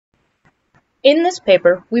In this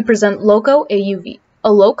paper, we present LoCO AUV,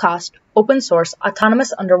 a low-cost, open-source,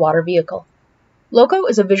 autonomous underwater vehicle. LoCO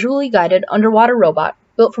is a visually guided underwater robot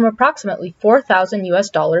built from approximately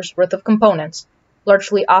 $4,000 worth of components,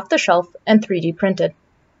 largely off-the-shelf and 3D printed.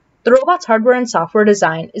 The robot's hardware and software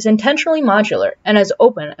design is intentionally modular and as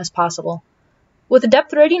open as possible. With a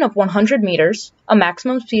depth rating of 100 meters, a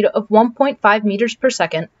maximum speed of 1.5 meters per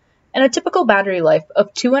second, and a typical battery life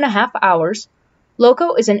of 2.5 hours,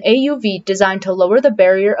 LoCO is an AUV designed to lower the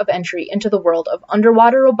barrier of entry into the world of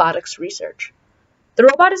underwater robotics research. The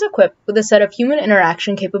robot is equipped with a set of human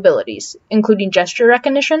interaction capabilities, including gesture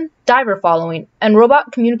recognition, diver following, and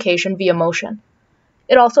robot communication via motion.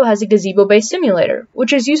 It also has a Gazebo-based simulator,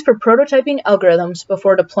 which is used for prototyping algorithms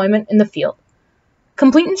before deployment in the field.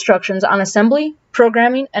 Complete instructions on assembly,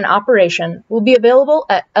 programming, and operation will be available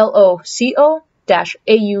at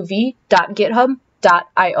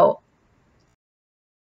LoCO-AUV.github.io.